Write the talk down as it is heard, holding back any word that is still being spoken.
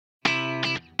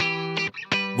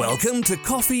Welcome to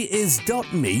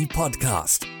CoffeeIs.me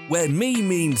podcast, where me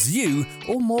means you,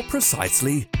 or more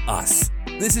precisely, us.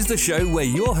 This is the show where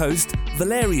your host,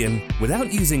 Valerian,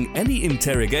 without using any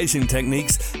interrogation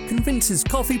techniques, convinces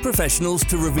coffee professionals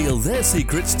to reveal their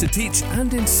secrets to teach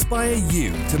and inspire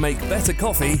you to make better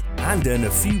coffee and earn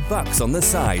a few bucks on the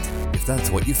side, if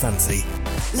that's what you fancy.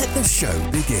 Let the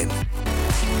show begin.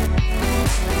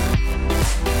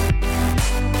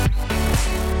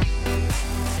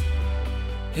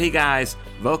 Hey guys,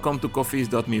 welcome to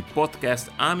CoffeeIs.me podcast.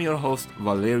 I'm your host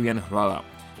Valerian Hrala,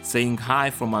 saying hi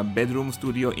from my bedroom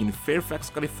studio in Fairfax,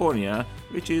 California,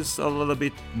 which is a little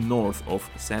bit north of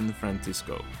San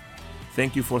Francisco.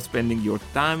 Thank you for spending your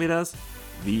time with us.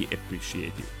 We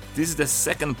appreciate you. This is the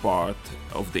second part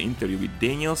of the interview with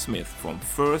Daniel Smith from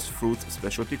First Fruits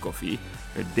Specialty Coffee,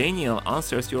 where Daniel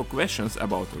answers your questions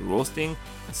about roasting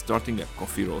and starting a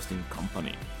coffee roasting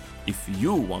company. If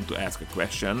you want to ask a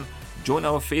question, join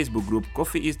our Facebook group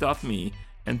CoffeeIs.me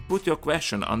and put your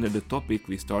question under the topic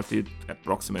we started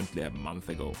approximately a month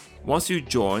ago. Once you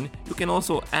join, you can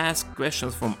also ask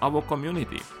questions from our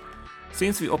community.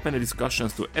 Since we open the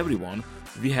discussions to everyone,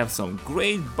 we have some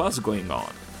great buzz going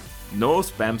on. No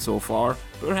spam so far,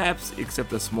 perhaps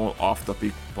except a small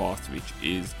off-topic post which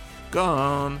is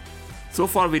gone. So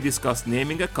far we discussed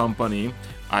naming a company,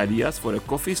 ideas for a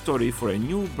coffee story for a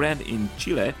new brand in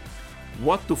Chile,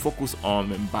 what to focus on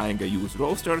when buying a used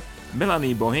roaster.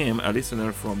 Melanie Bohem, a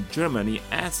listener from Germany,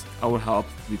 asked our help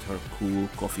with her cool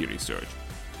coffee research.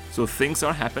 So things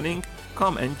are happening,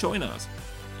 come and join us.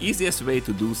 Easiest way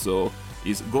to do so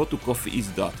is go to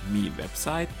CoffeeIs.me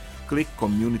website, click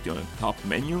community on the top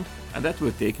menu, and that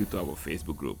will take you to our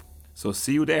Facebook group. So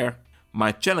see you there.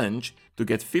 My challenge to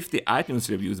get 50 iTunes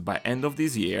reviews by end of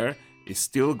this year is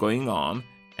still going on,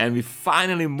 and we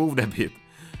finally moved a bit.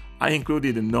 I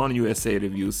included the non-USA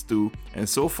reviews too, and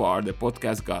so far the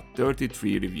podcast got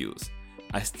 33 reviews.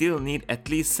 I still need at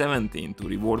least 17 to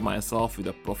reward myself with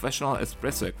a professional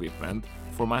espresso equipment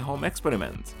for my home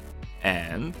experiments.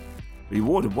 And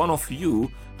reward one of you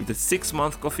with a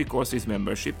 6-month Coffee Courses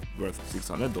membership worth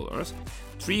 $600,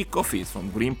 3 coffees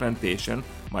from Green Plantation,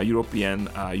 my European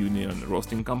Union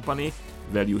roasting company.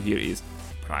 Value here is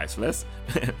priceless.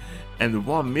 And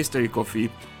 1 mystery coffee,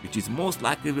 which is most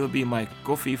likely will be my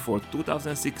coffee for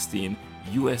 2016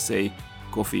 USA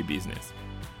coffee business.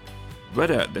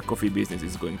 Whether the coffee business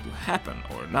is going to happen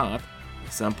or not,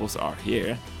 the samples are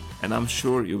here, and I'm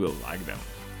sure you will like them.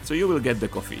 So you will get the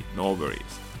coffee, no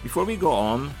worries. Before we go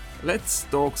on, let's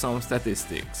talk some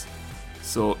statistics.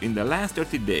 So in the last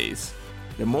 30 days,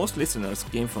 the most listeners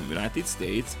came from United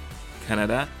States,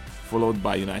 Canada, followed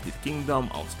by United Kingdom,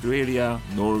 Australia,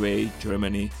 Norway,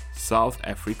 Germany, South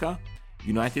Africa,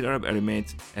 United Arab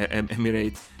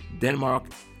Emirates, Denmark,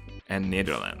 and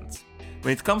Netherlands.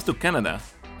 When it comes to Canada,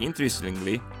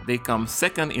 interestingly, they come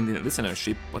second in the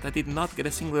listenership, but I did not get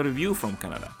a single review from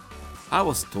Canada. I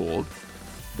was told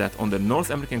that on the North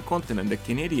American continent, the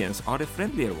Canadians are the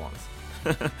friendlier ones.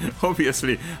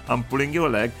 Obviously, I'm pulling your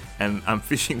leg and I'm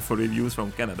fishing for reviews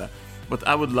from Canada, but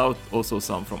I would love also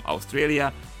some from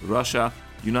Australia, Russia,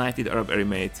 United Arab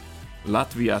Emirates,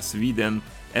 Latvia, Sweden,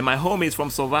 and my homies from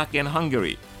Slovakia and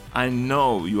Hungary. I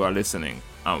know you are listening.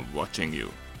 I'm watching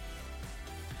you.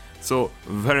 So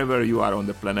wherever you are on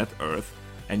the planet Earth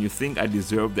and you think I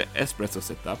deserve the espresso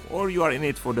setup, or you are in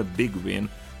it for the big win,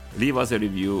 leave us a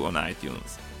review on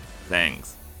iTunes.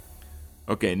 Thanks.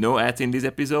 Okay, no ads in this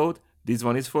episode. This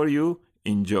one is for you.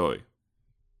 Enjoy.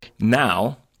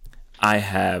 Now, I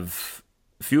have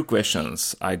a few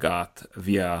questions I got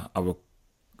via our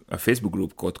Facebook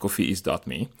group called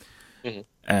CoffeeIs.me. Mm-hmm.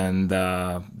 And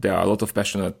there are a lot of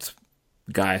passionate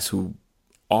guys who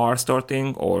are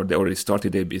starting or they already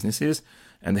started their businesses,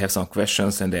 and they have some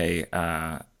questions, and they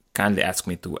kindly ask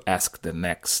me to ask the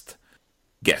next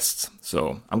guests.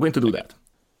 So I'm going to do that.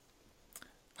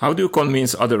 How do you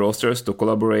convince other roasters to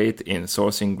collaborate in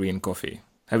sourcing green coffee?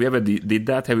 Have you ever did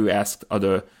that? Have you asked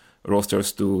other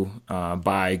roasters to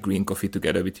buy green coffee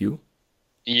together with you?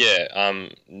 Yeah,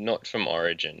 not from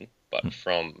Origin, but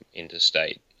from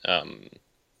interstate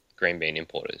green bean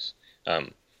importers.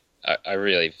 I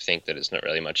really think that it's not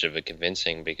really much of a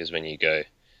convincing, because when you go,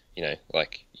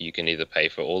 like, you can either pay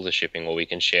for all the shipping or we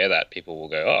can share that. People will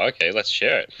go, oh, okay, let's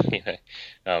share it.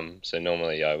 So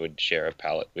normally I would share a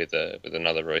pallet with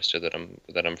another roaster that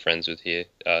I'm friends with here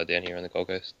down here on the Gold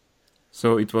Coast.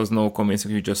 So it was no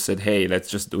convincing. You just said, hey, let's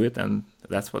just do it, and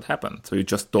that's what happened. So you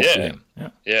just talked to him.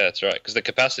 Yeah, that's right. Because the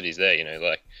capacity's there.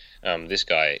 This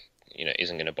guy,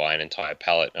 isn't going to buy an entire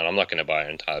pallet, and I'm not going to buy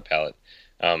an entire pallet.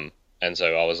 And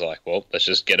so I was like, well, let's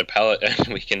just get a pallet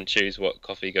and we can choose what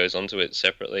coffee goes onto it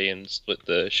separately and split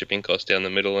the shipping cost down the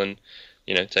middle and,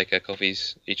 take our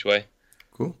coffees each way.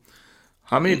 Cool.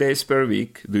 How many days per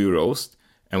week do you roast?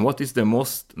 And what is the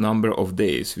most number of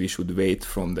days we should wait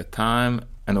from the time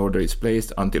an order is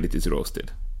placed until it is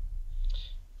roasted?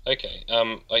 Okay.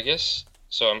 I guess,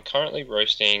 so I'm currently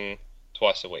roasting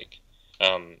twice a week.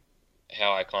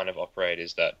 How I kind of operate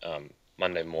is that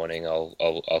Monday morning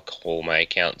I'll call my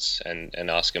accounts and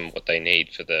ask them what they need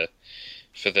for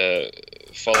the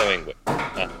following week.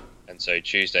 And so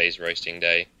Tuesday is roasting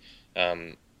day.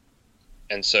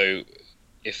 And so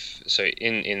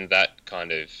in that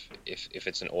kind of, if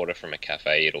it's an order from a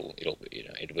cafe, it'll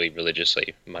be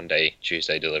religiously Monday,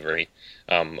 Tuesday delivery.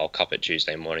 I'll cup it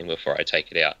Tuesday morning before I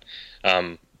take it out.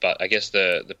 But I guess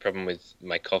the problem with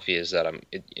my coffee is that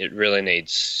it really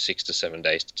needs 6 to 7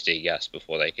 days to degas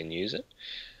before they can use it.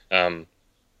 And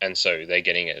so they're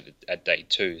getting it at day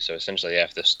 2. So essentially they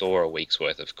have to store a week's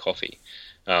worth of coffee.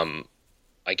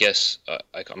 I guess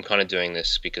I'm kind of doing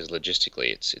this because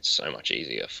logistically it's so much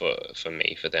easier for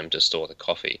them to store the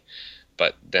coffee.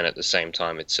 But then at the same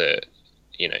time, it's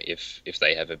if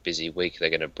they have a busy week, they're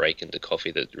going to break into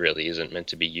coffee that really isn't meant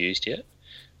to be used yet.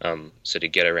 So to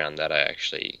get around that, I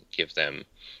actually give them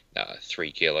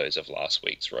 3 kilos of last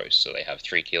week's roast. So they have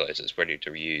 3 kilos that's ready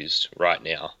to use right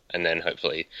now. And then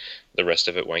hopefully the rest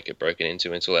of it won't get broken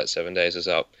into until that 7 days is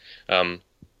up.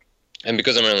 And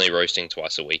because I'm only roasting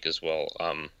twice a week as well,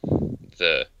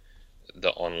 the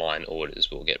online orders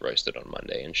will get roasted on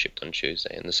Monday and shipped on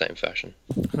Tuesday in the same fashion.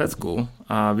 That's cool.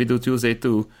 We do Tuesday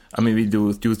too. We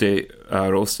do Tuesday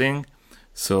roasting.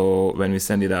 So when we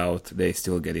send it out, they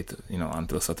still get it,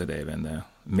 until Saturday when the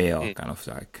mail kind of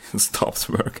like stops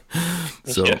work.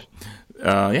 So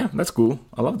yeah, that's cool.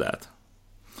 I love that.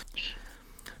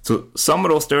 So some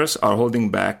roasters are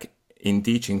holding back in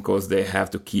teaching because they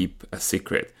have to keep a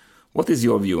secret. What is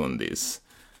your view on this?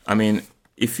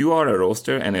 If you are a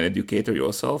roaster and an educator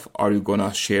yourself, are you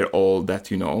gonna share all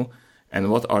that you know? And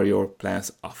what are your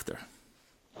plans after?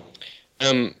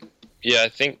 Yeah, I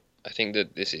think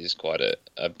that this is quite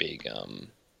a big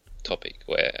topic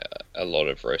where a lot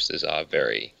of roasters are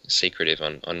very secretive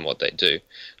on what they do.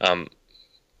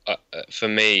 For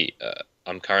me,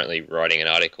 I'm currently writing an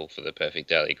article for the Perfect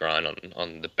Daily Grind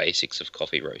on the basics of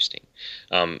coffee roasting.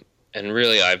 And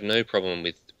really, I have no problem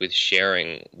with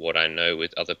sharing what I know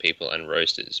with other people and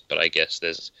roasters, but I guess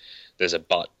there's a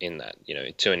but in that,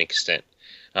 to an extent.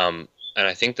 And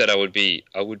I think that I would be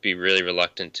really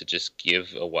reluctant to just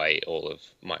give away all of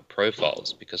my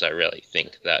profiles, because I really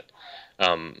think that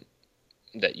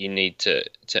that you need to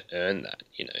earn that.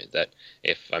 That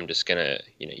if I'm just gonna,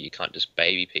 you can't just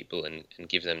baby people and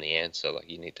give them the answer. Like,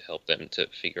 you need to help them to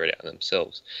figure it out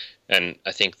themselves. And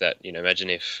I think that, imagine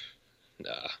if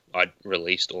I'd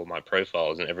released all my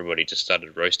profiles and everybody just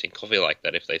started roasting coffee like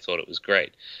that if they thought it was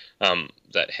great.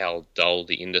 That how dull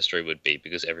the industry would be,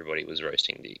 because everybody was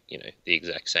roasting the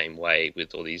exact same way,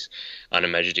 with all these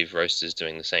unimaginative roasters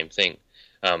doing the same thing.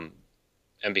 And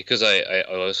because I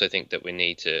also think that we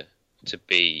need to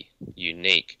be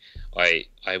unique, I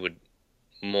would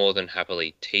more than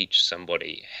happily teach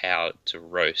somebody how to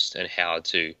roast and how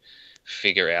to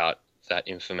figure out that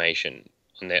information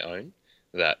on their own.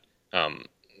 That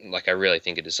I really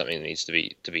think it is something that needs to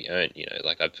be earned.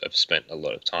 I've spent a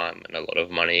lot of time and a lot of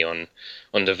money on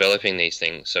developing these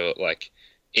things. So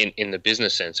in the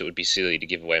business sense, it would be silly to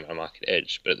give away my market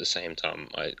edge. But at the same time,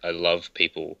 I love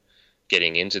people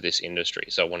getting into this industry.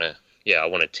 So I want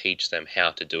to teach them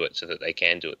how to do it so that they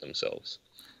can do it themselves.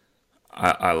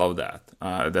 I love that.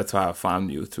 That's why I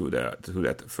found you through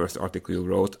that first article you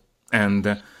wrote.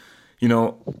 And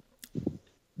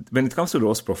when it comes to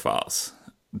roast profiles,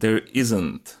 there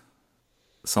isn't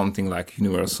something like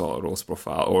universal roast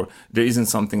profile, or there isn't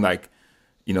something like,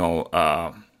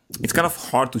 it's kind of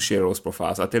hard to share roast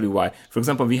profiles. I'll tell you why. For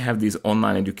example, we have this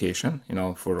online education,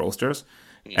 for roasters.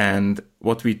 And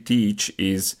what we teach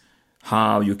is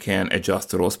how you can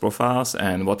adjust roast profiles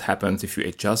and what happens if you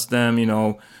adjust them,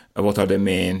 what are the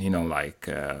main,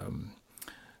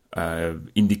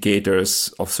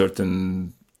 indicators of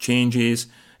certain changes,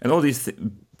 and all these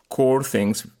core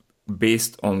things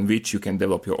based on which you can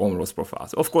develop your own roast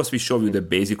profiles. Of course, we show you the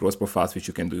basic roast profiles which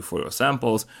you can do for your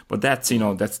samples, but that's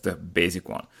the basic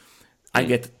one. I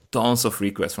get tons of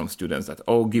requests from students that,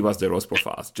 give us the roast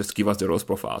profiles, just give us the roast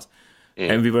profiles.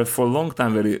 And we were for a long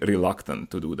time very reluctant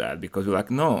to do that, because we're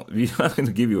like, no, we're not going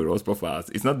to give you roast profiles.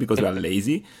 It's not because we are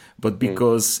lazy, but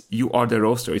because you are the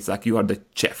roaster. It's like you are the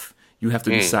chef. You have to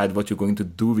decide what you're going to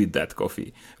do with that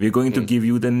coffee. We're going to give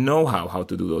you the know-how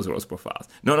to do those roast profiles.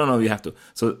 No, you have to.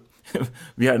 So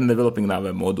we are developing now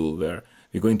a module where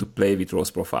we're going to play with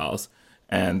roast profiles.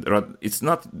 And it's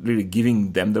not really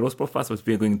giving them the roast profiles, but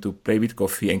we're going to play with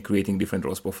coffee and creating different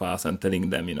roast profiles and telling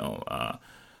them,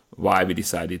 why we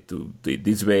decided to do it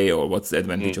this way or what's the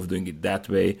advantage of doing it that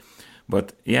way.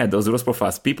 But yeah, those roast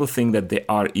profiles, people think that they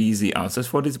are easy answers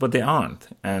for this, but they aren't.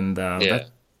 And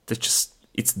that's just,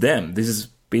 it's them. This is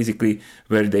basically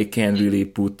where they can really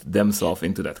put themselves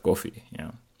into that coffee.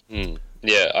 Yeah.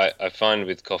 Yeah, I find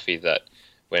with coffee that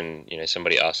when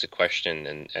somebody asks a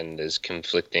question and there's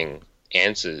conflicting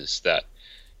answers, that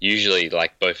usually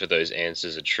like both of those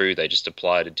answers are true, they just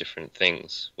apply to different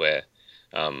things. Where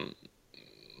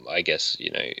I guess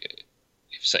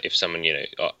if someone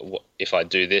if I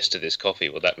do this to this coffee,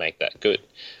 will that make that good?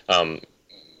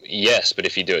 Yes, but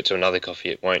if you do it to another coffee,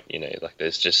 it won't. Like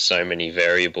there's just so many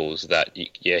variables that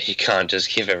you can't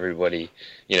just give everybody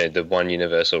the one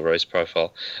universal roast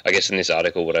profile. I guess in this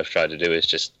article, what I've tried to do is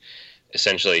just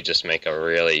essentially just make a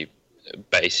really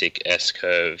basic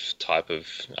S-curve type of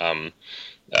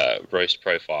roast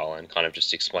profile and kind of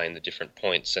just explain the different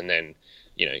points, and then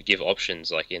give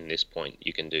options like, in this point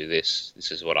you can do this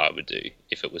is what I would do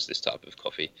if it was this type of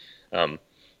coffee.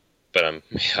 But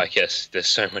I guess there's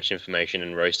so much information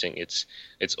in roasting, it's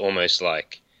almost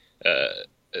like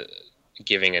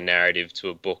giving a narrative to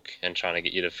a book and trying to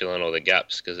get you to fill in all the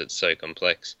gaps because it's so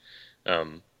complex.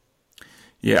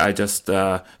 Yeah, I just,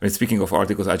 speaking of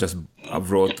articles, I just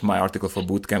wrote my article for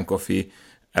Bootcamp Coffee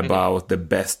about the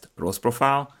best roast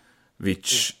profile,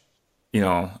 which,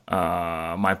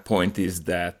 my point is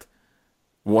that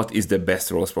what is the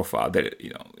best roast profile? That,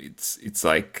 it's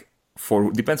like,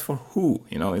 depends for who,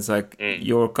 it's like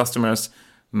your customers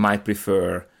might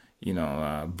prefer,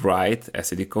 bright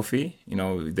acidic coffee,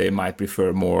 they might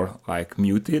prefer more like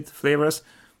muted flavors.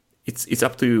 It's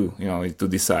up to you, to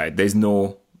decide. There's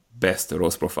no best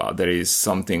roast profile. There is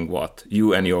something what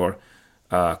you and your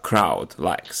crowd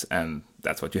likes, and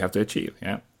that's what you have to achieve.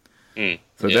 Yeah.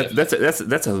 So yeah.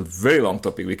 That's a very long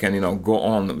topic. We can go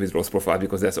on with roast profile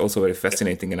because that's also very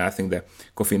fascinating, and I think the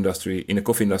coffee industry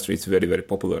it's very, very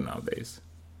popular nowadays.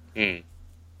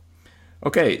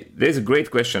 Okay, there's a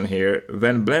great question here.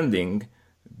 When blending,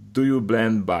 do you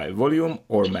blend by volume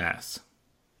or mass?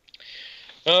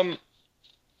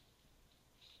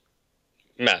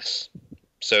 Mass.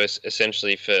 So it's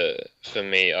essentially for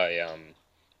me, I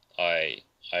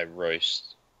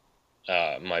roast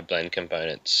my blend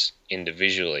components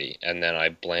individually, and then I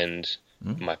blend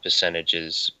my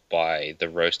percentages by the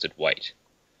roasted weight.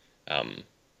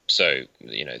 So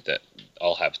that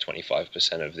I'll have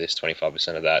 25% of this,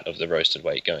 25% of that of the roasted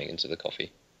weight going into the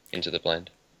coffee, into the blend.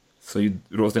 So you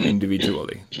roast them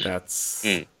individually. That's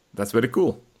very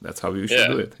cool. That's how you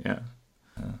should do it. Yeah.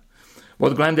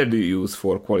 What grinder do you use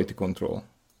for quality control?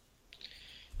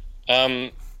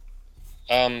 To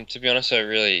be honest, I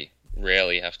really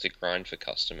rarely have to grind for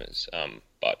customers.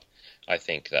 But I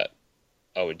think that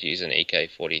I would use an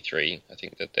EK43. I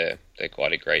think that they're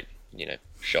quite a great,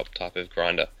 shop type of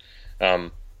grinder.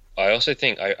 I also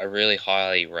think I really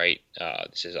highly rate,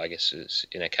 this is, I guess, is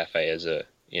in a cafe as a,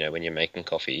 when you're making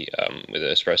coffee, with an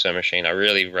espresso machine, I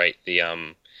really rate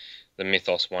the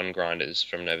Mythos 1 grinders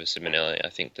from Nova Simonelli. I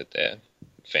think that they're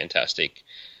fantastic,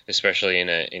 especially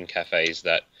in cafes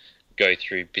that go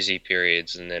through busy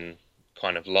periods and then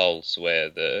kind of lulls where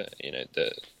the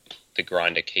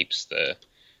grinder keeps the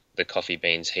coffee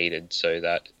beans heated so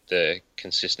that the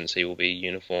consistency will be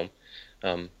uniform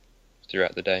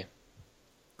throughout the day.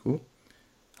 Cool.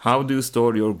 How do you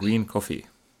store your green coffee?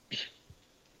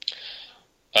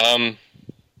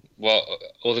 Well,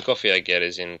 all the coffee I get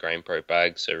is in GrainPro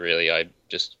bags, so really I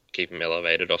just keep them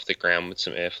elevated off the ground with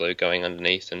some airflow going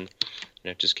underneath, and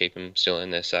just keep them still in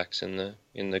their sacks in the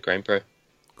GrainPro.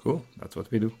 Cool, that's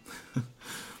what we do.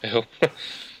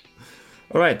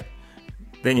 All right,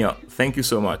 Daniel, thank you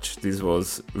so much. This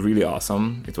was really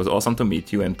awesome. It was awesome to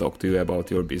meet you and talk to you about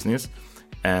your business,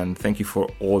 and thank you for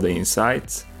all the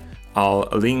insights. I'll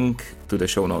link to the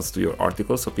show notes to your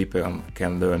article so people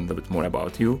can learn a little bit more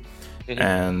about you.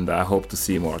 And I hope to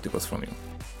see more articles from you.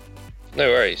 No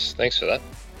worries. Thanks for that.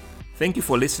 Thank you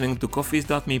for listening to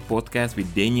Coffees.me podcast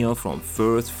with Daniel from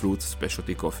First Fruit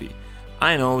Specialty Coffee.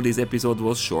 I know this episode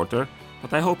was shorter,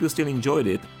 but I hope you still enjoyed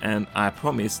it, and I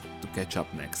promise to catch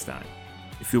up next time.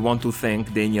 If you want to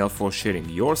thank Daniel for sharing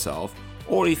yourself,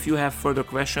 or if you have further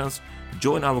questions,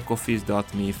 join our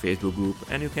Coffees.me Facebook group,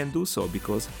 and you can do so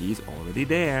because he's already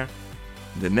there.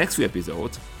 In the next few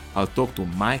episodes, I'll talk to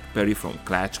Mike Perry from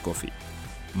Clutch Coffee.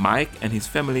 Mike and his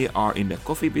family are in the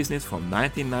coffee business from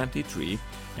 1993,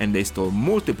 and they stole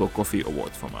multiple coffee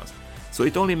awards from us. So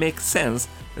it only makes sense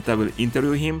that I will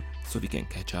interview him so we can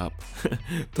catch up.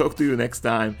 Talk to you next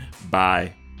time.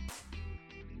 Bye.